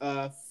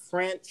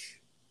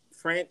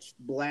 French,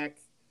 Black,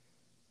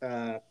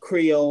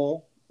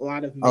 Creole, a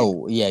lot of.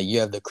 Oh yeah, you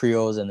have the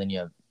Creoles and then you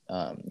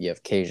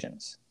have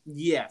Cajuns.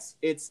 Yes,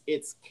 it's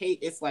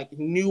like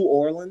New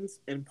Orleans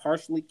and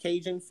partially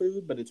Cajun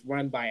food, but it's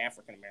run by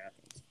African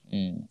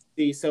Americans.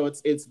 See, so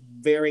it's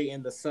very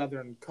in the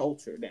Southern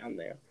culture down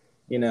there,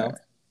 Right.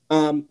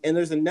 And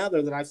there's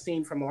another that I've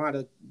seen from a lot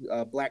of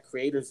Black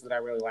creators that I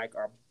really like.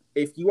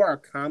 If you are a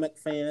comic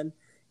fan,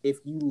 if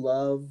you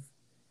love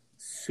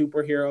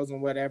superheroes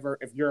and whatever,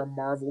 if you're a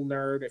Marvel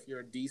nerd, if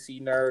you're a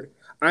DC nerd,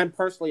 I'm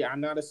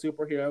not a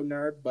superhero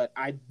nerd, but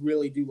I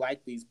really do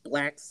like these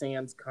Black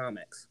Sands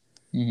comics.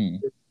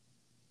 Mm-hmm.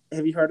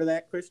 Have you heard of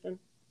that, Christian?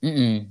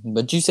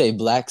 But you say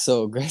Black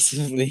so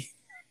aggressively.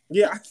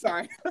 Yeah, I'm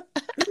sorry.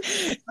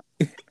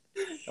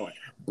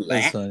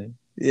 Black. That's funny.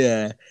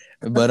 Yeah,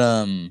 but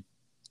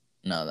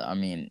no, I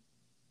mean,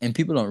 and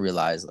people don't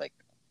realize, like,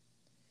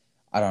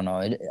 I don't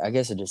know. I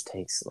guess it just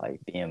takes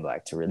like being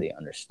Black to really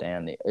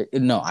understand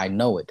no, I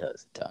know it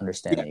does, to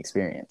understand the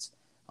experience.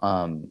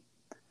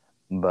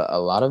 But a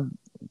lot of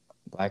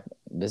Black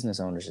business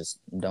owners just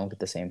don't get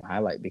the same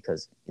highlight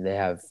because they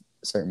have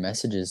certain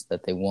messages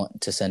that they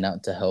want to send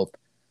out to help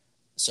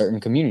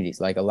certain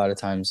communities. Like a lot of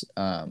times,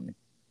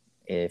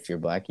 if you're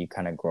Black, you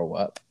kind of grow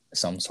up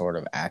some sort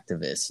of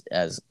activist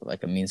as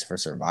like a means for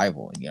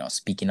survival. You know,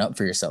 speaking up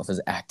for yourself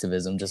is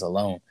activism just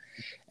alone.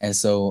 And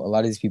so a lot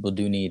of these people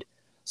do need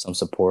some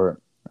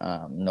support.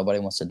 Nobody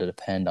wants to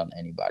depend on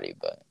anybody,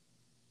 but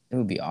it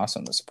would be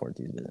awesome to support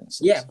these Yeah,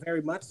 businesses.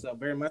 very much so.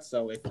 Very much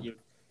so. If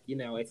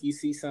if you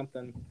see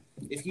something,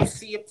 if you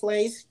see a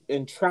place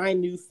and try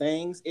new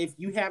things, if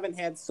you haven't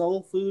had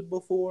soul food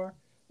before,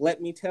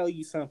 let me tell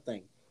you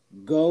something.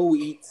 Go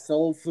eat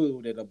soul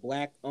food at a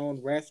black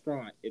owned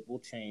restaurant. It will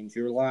change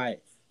your life.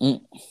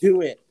 Mm,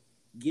 Do it.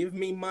 Give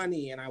me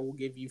money and I will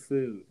give you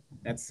food.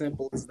 That's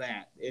simple as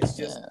that. It's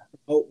just yeah.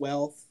 promote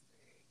wealth,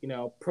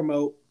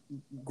 promote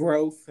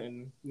growth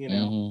and,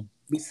 Hmm.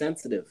 be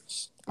sensitive.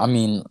 I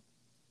mean,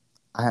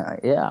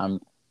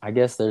 I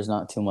guess there's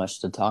not too much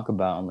to talk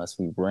about unless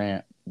we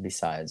rant.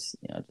 Besides,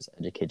 just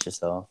educate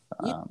yourself.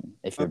 Yeah.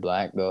 If you're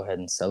black, go ahead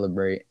and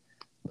celebrate.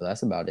 But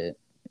that's about it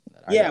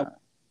that I Yeah, got.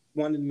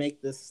 wanted to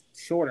make this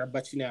shorter,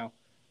 but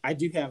I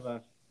do have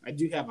a I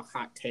do have a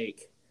hot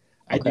take.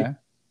 I do Okay.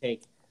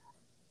 take.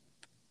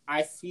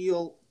 I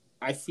feel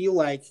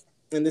like,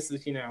 and this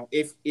is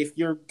if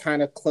you're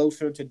kind of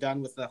closer to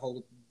done with the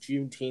whole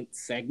Juneteenth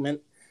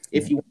segment,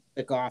 if Mm. you want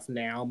to pick off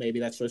now, maybe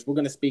that's just we're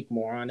going to speak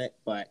more on it,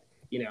 but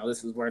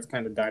this is where it's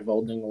kind of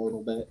divulging a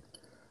little bit.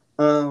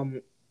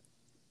 Um,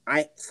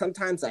 I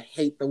sometimes I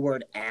hate the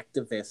word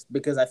activist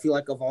because I feel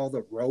like of all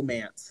the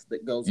romance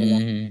that goes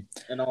along Mhm.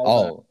 and all the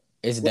Oh,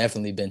 it's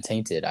definitely been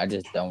tainted. I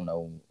just don't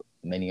know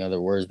many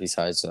other words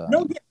besides no,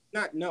 yeah,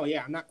 not no,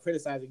 yeah. I'm not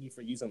criticizing you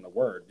for using the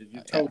word. You're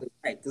yeah. totally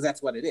right because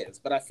that's what it is.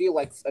 But I feel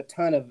like a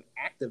ton of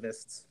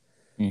activists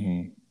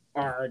Hmm.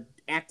 are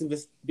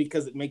activists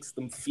because it makes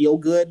them feel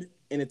good,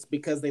 and it's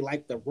because they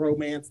like the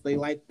romance. They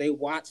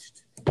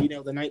watched the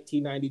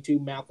 1992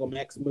 Malcolm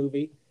X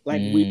movie.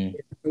 Like we Mm.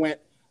 went,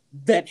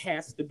 that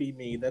has to be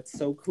me. That's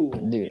so cool.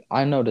 Dude,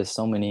 I noticed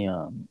so many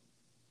or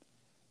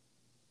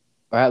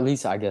at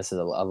least I guess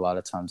a lot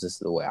of times this is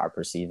the way I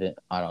perceive it.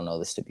 I don't know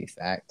this to be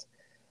fact,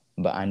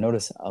 but I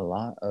notice a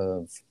lot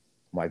of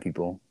white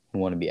people who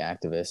want to be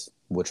activists,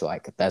 which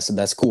like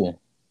that's cool.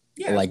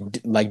 Yeah,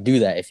 Like do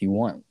that if you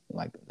want.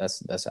 Like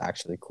that's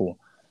actually cool.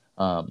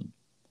 Um,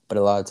 but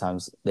a lot of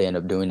times they end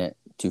up doing it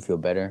to feel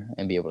better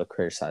and be able to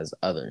criticize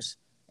others,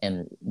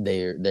 and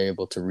they're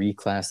able to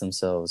reclass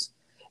themselves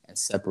and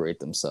separate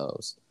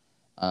themselves.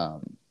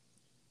 Um,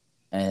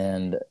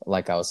 and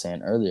like I was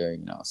saying earlier,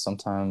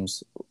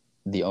 sometimes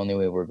the only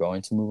way we're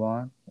going to move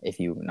on if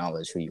you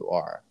acknowledge who you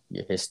are,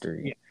 your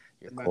history, yeah.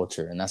 your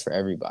culture, and that's for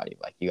everybody.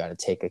 Like you got to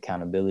take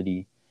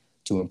accountability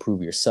to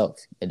improve yourself.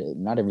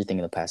 Not everything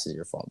in the past is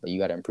your fault, but you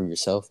got to improve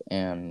yourself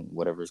and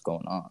whatever's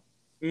going on.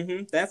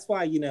 That's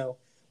why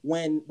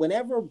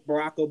whenever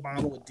Barack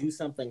Obama would do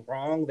something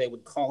wrong, they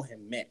would call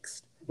him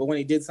mixed. But when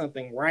he did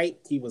something right,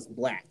 he was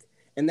black,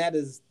 and that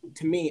is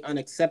to me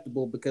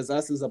unacceptable because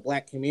us as a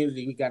black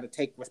community, we got to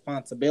take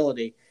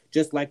responsibility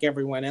just like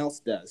everyone else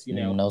does.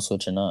 No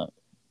switching up.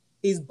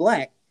 He's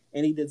black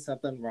and he did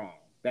something wrong.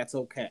 That's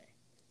okay.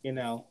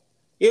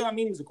 Yeah, I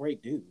mean, he was a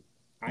great dude.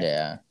 I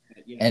Yeah,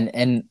 you know,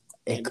 and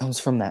it and comes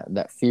from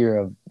that fear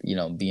of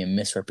being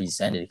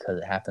misrepresented because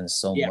it happens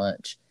so yeah,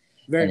 much,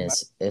 very and much.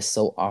 it's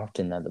so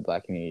often that the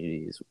black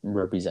community is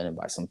represented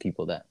by some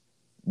people that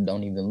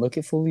don't even look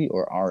it fully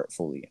or are it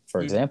fully.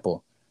 For Mhm.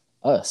 example,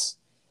 us,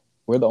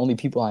 we're the only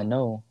people I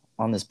know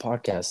on this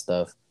podcast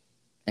stuff,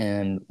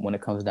 and when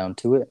it comes down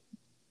to it,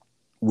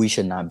 we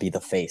should not be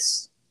the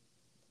face.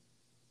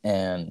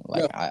 And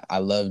like No, I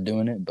love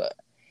doing it, but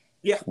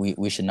yeah,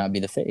 we should not be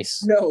the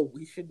face. no,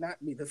 we should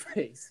not be the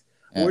face.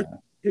 We're Yeah.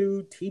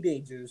 two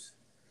teenagers.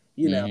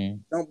 You know, Hmm.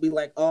 don't be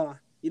like, oh,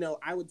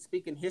 I would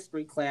speak in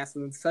history class,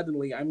 and then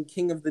suddenly I'm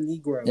king of the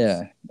Negroes.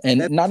 Yeah,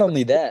 and That's not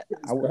only that,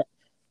 right.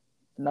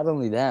 not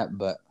only that,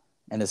 but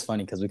and it's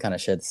funny because we kind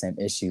of share the same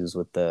issues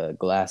with the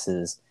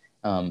glasses,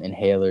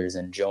 inhalers,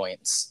 and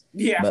joints.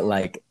 Yeah, But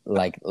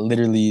like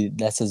literally,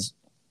 that's his.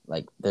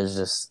 Like, there's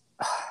just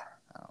I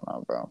don't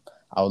know, bro.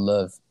 I would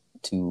love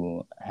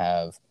to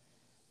have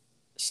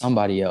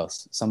somebody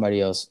else,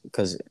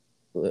 because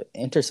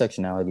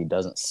intersectionality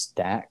doesn't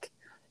stack;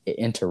 it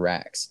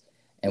interacts,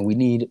 and we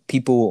need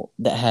people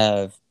that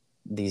have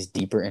these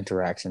deeper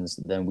interactions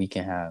than we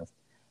can have.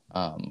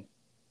 Um,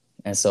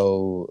 and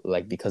so,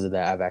 like, because of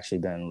that, I've actually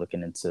been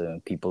looking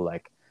into people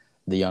like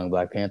the Young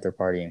Black Panther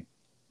Party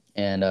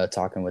and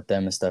talking with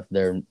them and stuff.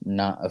 They're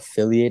not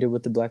affiliated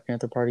with the Black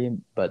Panther Party,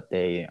 but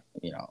they,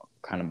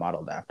 kind of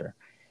modeled after.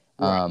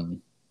 right.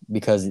 Um,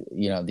 because,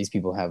 these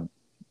people have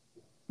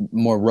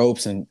more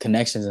ropes and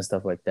connections and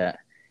stuff like that.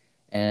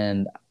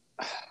 And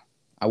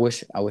I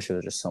wish it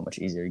was just so much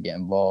easier to get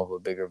involved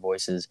with bigger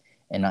voices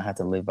and not have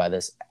to live by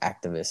this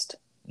activist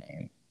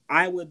name.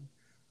 I would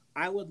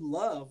I would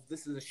love,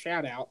 this is a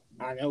shout out.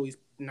 I know he's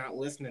not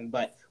listening,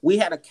 but we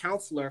had a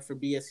counselor for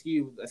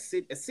BSU,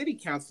 a city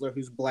counselor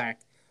who's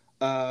black.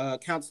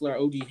 Counselor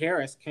O.D.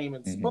 Harris came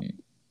and spoke.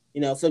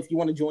 Mm-hmm. So if you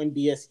want to join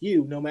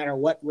BSU, no matter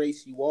what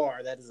race you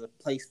are, that is a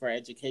place for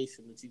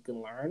education that you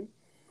can learn.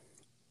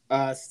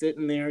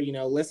 Sitting there,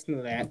 listening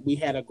to that, we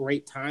had a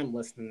great time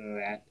listening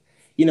to that.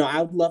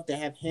 I would love to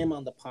have him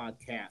on the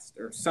podcast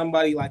or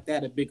somebody like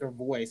that, a bigger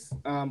voice,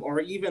 or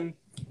even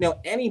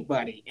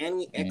anybody,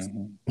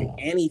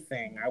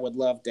 anything. I would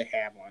love to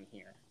have on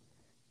here.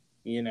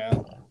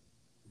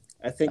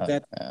 I think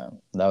that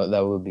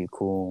that would be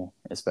cool,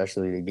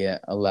 especially to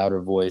get a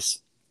louder voice.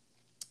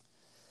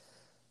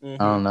 I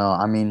don't know.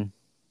 I mean,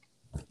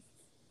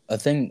 the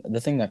thing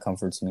that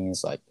comforts me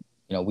is like,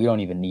 we don't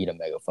even need a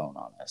megaphone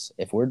on us.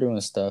 If we're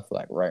doing stuff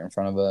like right in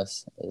front of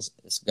us,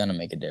 it's gonna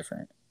make a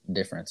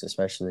difference,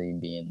 especially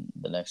being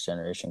the next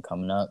generation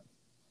coming up.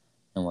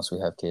 And once we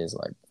have kids,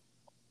 like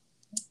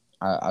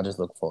I just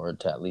look forward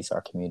to at least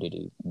our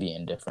community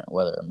being different,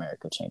 whether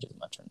America changes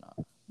much or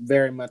not.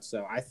 Very much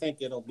so. I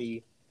think it'll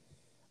be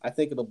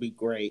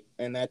great.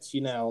 And that's,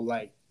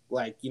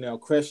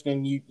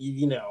 Christian,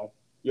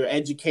 you're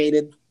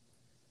educated,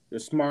 you're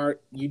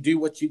smart, you do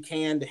what you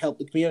can to help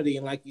the community.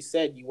 And like you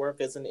said, you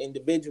work as an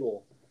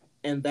individual,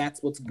 and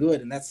that's what's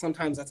good. And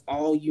sometimes that's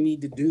all you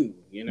need to do,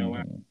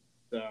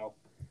 So,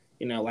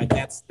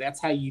 that's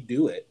how you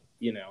do it,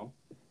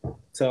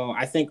 So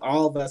I think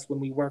all of us, when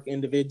we work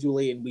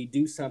individually and we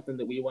do something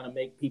that we want to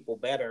make people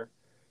better,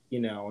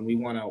 and we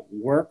want to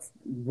work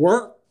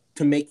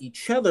to make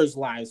each other's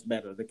lives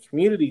better, the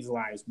community's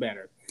lives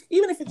better,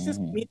 even if it's just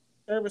community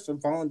service or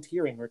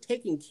volunteering or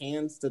taking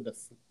cans to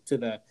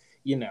the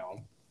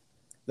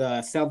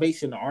the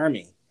Salvation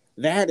Army,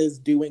 that is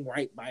doing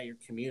right by your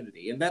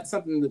community. And that's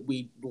something that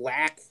we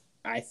lack,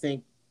 I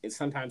think,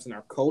 sometimes in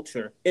our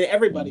culture, in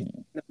everybody's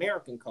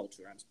American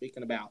culture I'm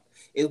speaking about,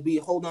 is we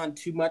hold on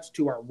too much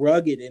to our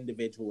rugged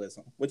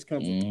individualism, which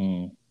comes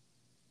with,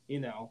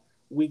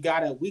 we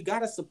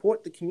gotta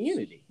support the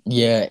community.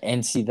 Yeah,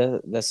 and see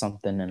that's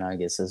something, and I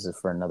guess this is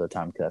for another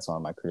time because that's one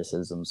of my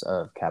criticisms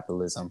of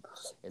capitalism,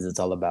 is it's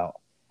all about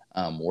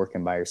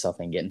working by yourself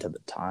and getting to the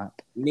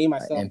top. Me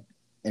myself,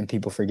 and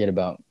people forget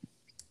about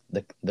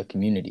the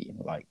community,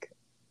 like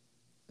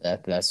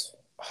that's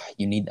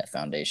you need that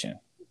foundation.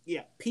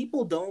 Yeah,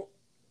 people don't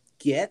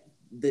get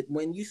that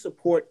when you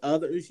support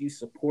others, you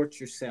support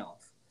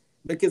yourself,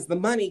 because the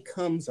money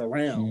comes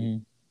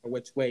around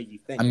which way you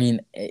think. I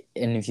mean, and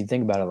if you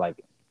think about it,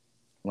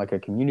 like a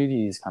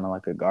community is kind of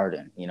like a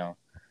garden,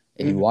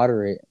 If you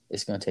water it,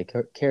 it's going to take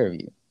care of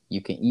you.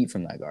 You can eat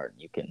from that garden.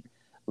 You can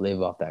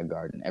live off that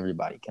garden.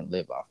 Everybody can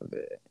live off of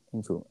it.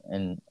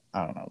 And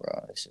I don't know,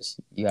 bro. It's just,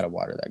 you got to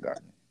water that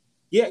garden.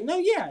 Yeah,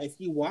 if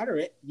you water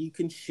it, you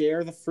can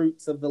share the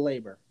fruits of the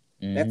labor.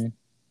 That's,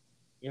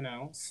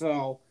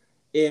 so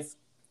if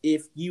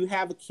you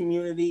have a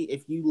community,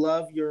 if you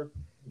love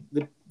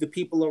the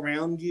people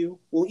around you,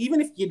 well,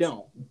 even if you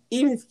don't,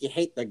 even if you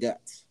hate their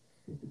guts,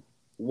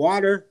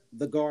 water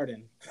the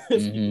garden.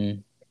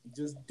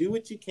 Just do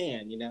what you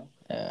can,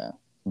 Yeah,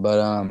 but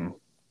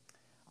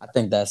I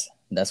think that's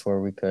where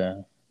we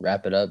could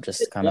wrap it up.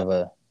 Just kind of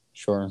a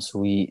short and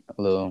sweet,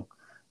 a little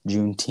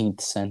Juneteenth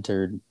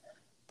centered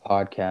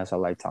podcast. I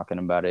like talking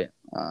about it.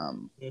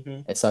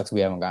 It sucks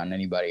we haven't gotten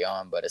anybody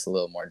on, but it's a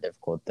little more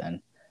difficult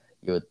than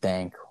you would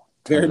think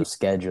in terms of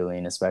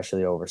scheduling,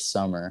 especially over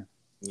summer.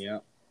 Yeah.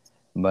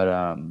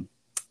 But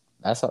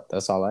that's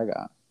all I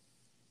got.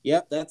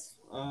 Yep, that's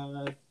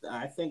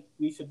I think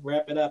we should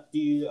wrap it up. Do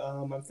you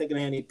I'm thinking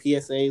of any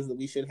PSAs that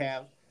we should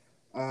have.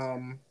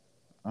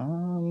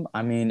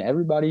 I mean,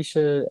 everybody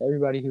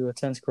who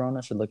attends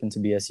Corona should look into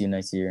BSU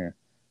next year.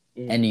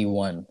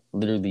 Anyone,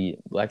 literally,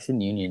 Black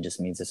Student Union just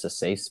means it's a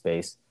safe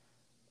space,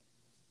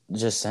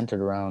 just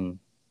centered around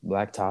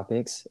Black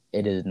topics.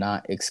 It is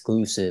not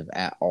exclusive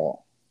at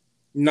all.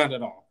 Not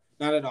at all.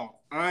 Not at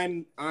all.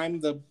 I'm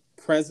the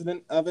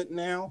president of it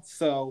now,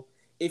 so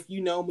if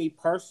you know me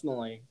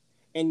personally,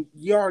 and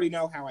you already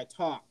know how I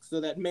talk,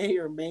 so that may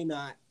or may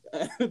not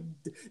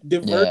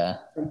divert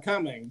from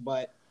coming,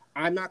 but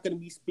I'm not going to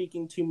be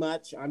speaking too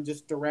much. I'm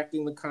just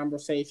directing the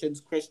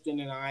conversations. Christian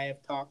and I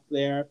have talked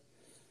there.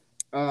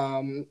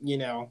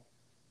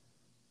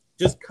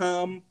 Just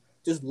come,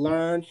 just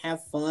learn,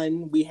 have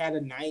fun. We had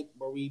a night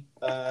where we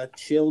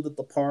chilled at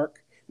the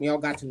park. We all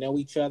got to know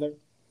each other.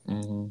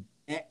 And,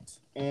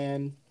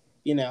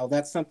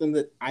 that's something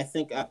that I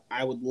think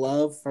I would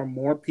love for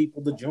more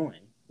people to join,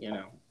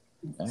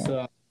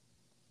 So,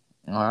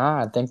 all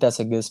right, I think that's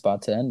a good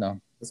spot to end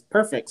on. It's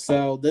perfect.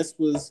 So this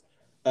was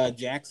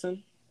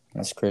Jackson.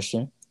 That's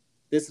Christian.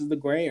 This is the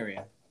Gray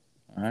Area.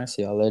 All right,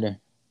 see y'all later.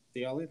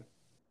 See y'all later.